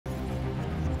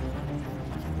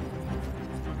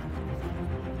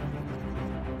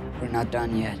We're not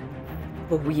done yet.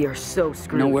 But we are so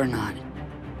screwed. No, we're not.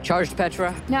 Charged,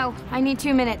 Petra? No, I need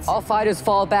 2 minutes. All fighters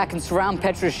fall back and surround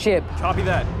Petra's ship. Copy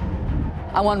that.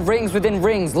 I want rings within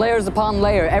rings, layers upon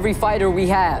layer, every fighter we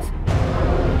have.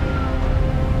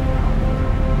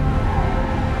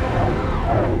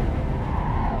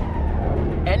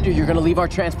 Ender, you're gonna leave our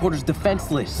transporters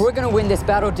defenseless. We're gonna win this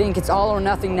battle, Dink. It's all or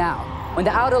nothing now. When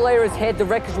the outer layer is hit, the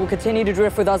wreckage will continue to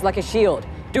drift with us like a shield.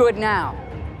 Do it now.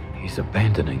 He's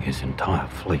abandoning his entire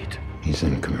fleet. He's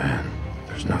in command.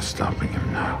 There's no stopping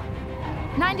him now.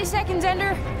 90 seconds,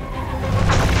 Ender.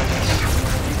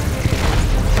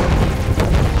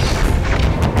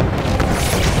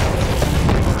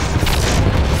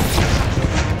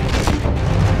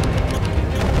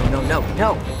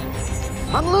 No.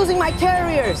 I'm losing my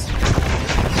carriers!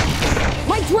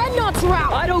 My dreadnoughts are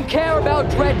out! I don't care about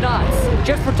dreadnoughts.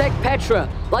 Just protect Petra,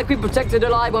 like we protected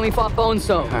Alive when we fought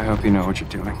Bonzo. I hope you know what you're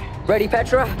doing. Ready,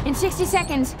 Petra? In 60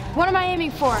 seconds. What am I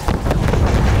aiming for?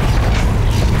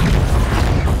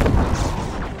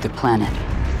 The planet.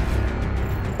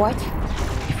 What?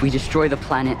 If we destroy the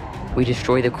planet, we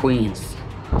destroy the queens.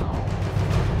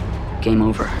 Game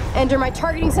over. Ender, my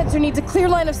targeting sensor needs a clear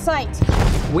line of sight.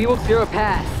 We will clear a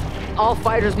path. All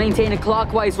fighters maintain a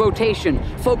clockwise rotation.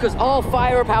 Focus all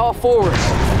firepower forward.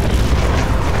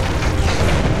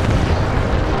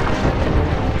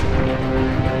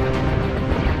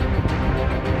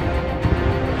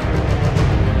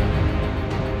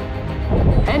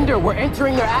 Ender, we're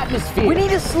entering their atmosphere. We need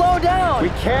to slow down. We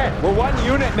can't. We're one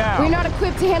unit now. We're not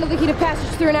equipped to handle the heat of passage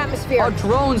through an atmosphere. Our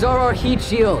drones are our heat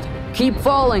shield. Keep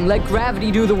falling, let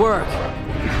gravity do the work.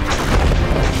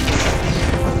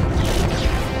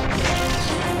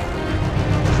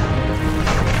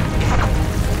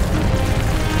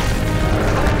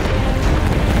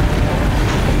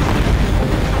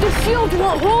 The shield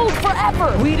won't hold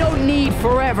forever! We don't need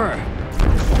forever.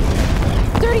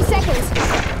 30 seconds!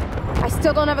 I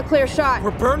still don't have a clear shot.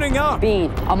 We're burning up.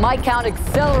 Bean, on my count,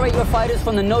 accelerate your fighters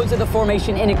from the nodes of the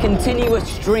formation in a continuous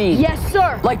stream. Yes,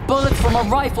 sir! Like bullets from a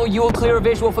rifle, you will clear a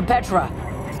visual for Petra.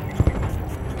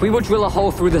 We will drill a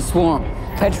hole through the swarm.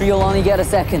 Petra, you'll only get a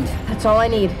second. That's all I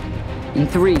need. In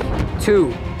 3,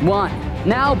 2, 1.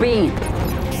 Now, Bean.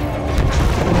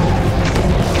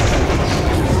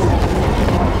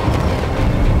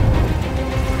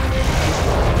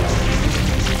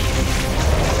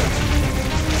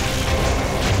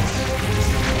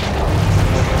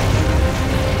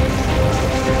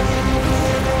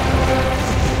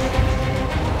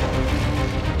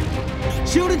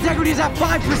 Shield integrity is at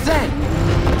 5%!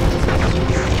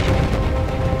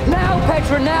 Now,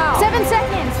 Petra, now! 7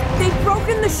 seconds! They've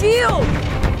broken the shield!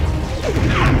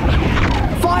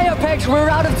 Fire, Petra, we're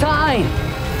out of time!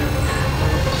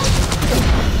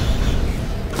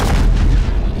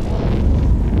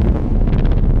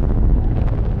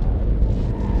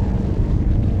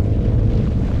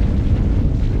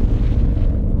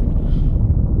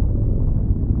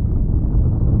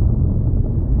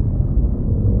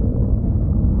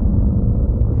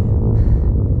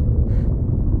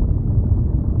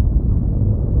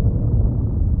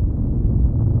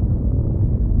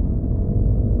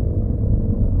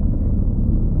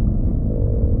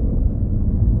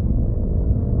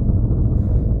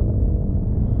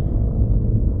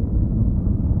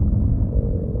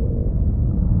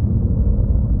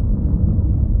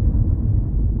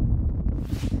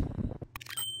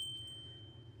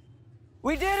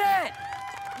 We did it!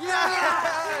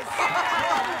 Yes!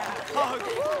 Oh,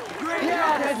 great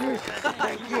job!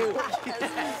 Thank you.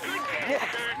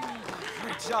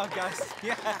 Great job, guys.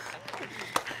 Yeah.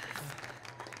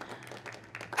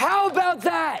 How about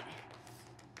that?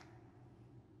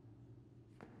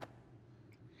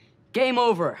 Game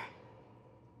over.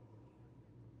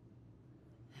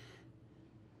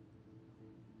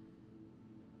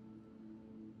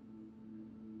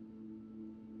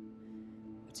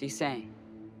 What's he saying?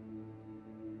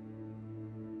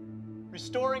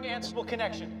 Restoring Ansible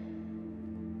connection.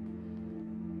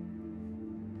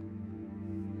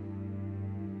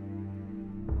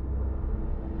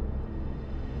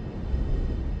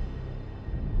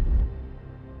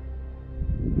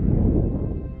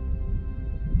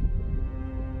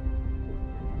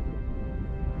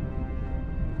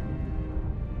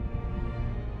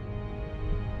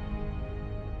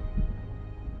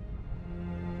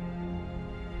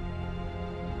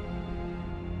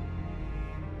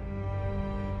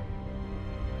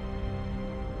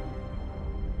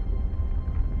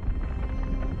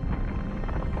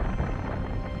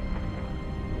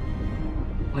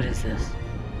 What is this?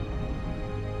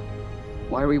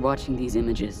 Why are we watching these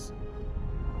images?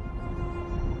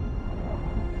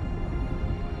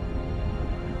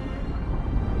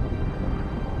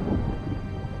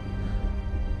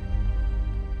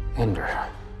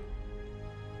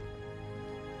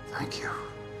 Thank you.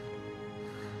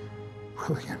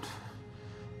 Brilliant.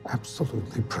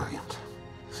 Absolutely brilliant.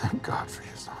 Thank God for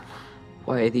your son.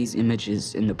 Why are these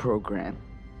images in the program?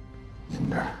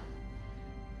 Ender,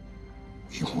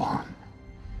 you won.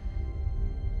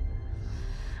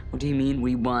 What do you mean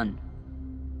we won?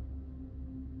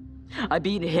 I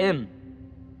beat him.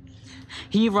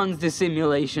 He runs the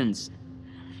simulations.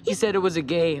 He said it was a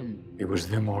game. It was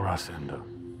them or us, Ender.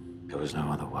 There was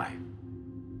no other way.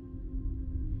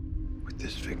 With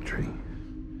this victory,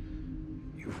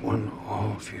 you've won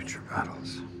all future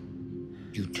battles.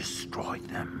 You destroyed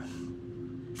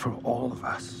them. For all of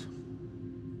us.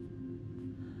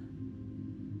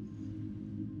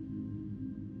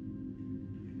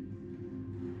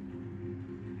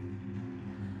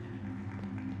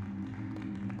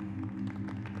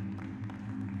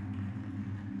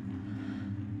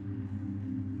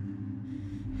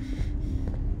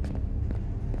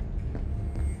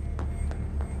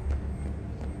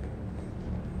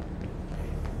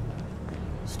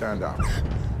 Stand down.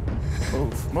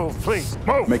 Move, please,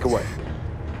 move! Make a way.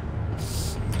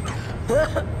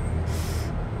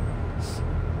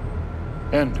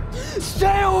 Ender.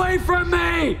 Stay away from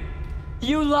me!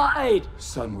 You lied!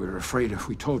 Son, we were afraid if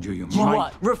we told you, you You might...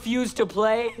 what, refuse to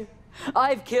play?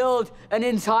 I've killed an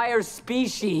entire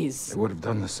species. They would have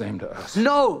done the same to us.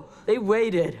 No, they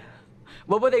waited.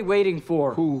 What were they waiting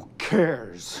for? Who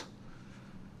cares?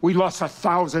 We lost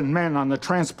 1,000 men on the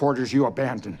transporters you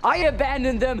abandoned. I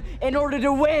abandoned them in order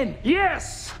to win.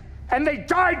 Yes! And they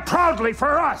died proudly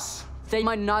for us! They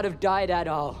might not have died at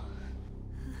all.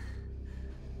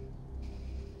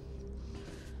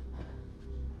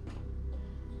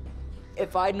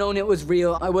 If I'd known it was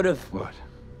real, I would have... What?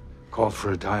 Called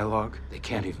for a dialogue? They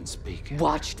can't even speak.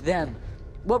 Watched them.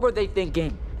 What were they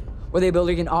thinking? Were they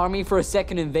building an army for a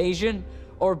second invasion?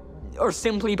 Or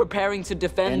simply preparing to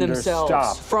defend Ender, themselves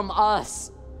stop. from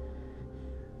us?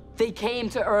 They came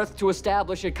to Earth to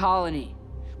establish a colony.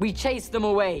 We chased them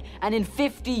away, and in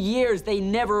 50 years, they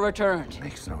never returned.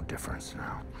 Makes no difference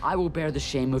now. I will bear the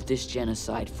shame of this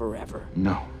genocide forever.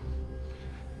 No.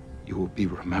 You will be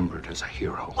remembered as a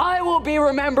hero. I will be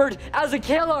remembered as a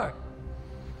killer!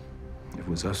 It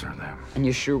was us or them. And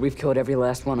you're sure we've killed every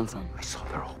last one of them? I saw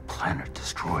their whole planet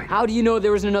destroyed. How do you know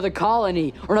there was another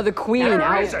colony or another queen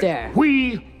out there?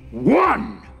 We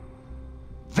won!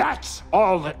 That's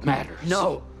all that matters.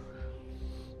 No.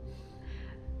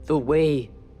 The way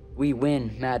we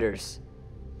win matters.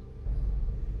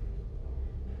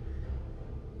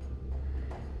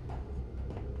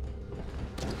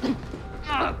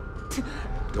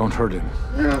 Don't hurt him.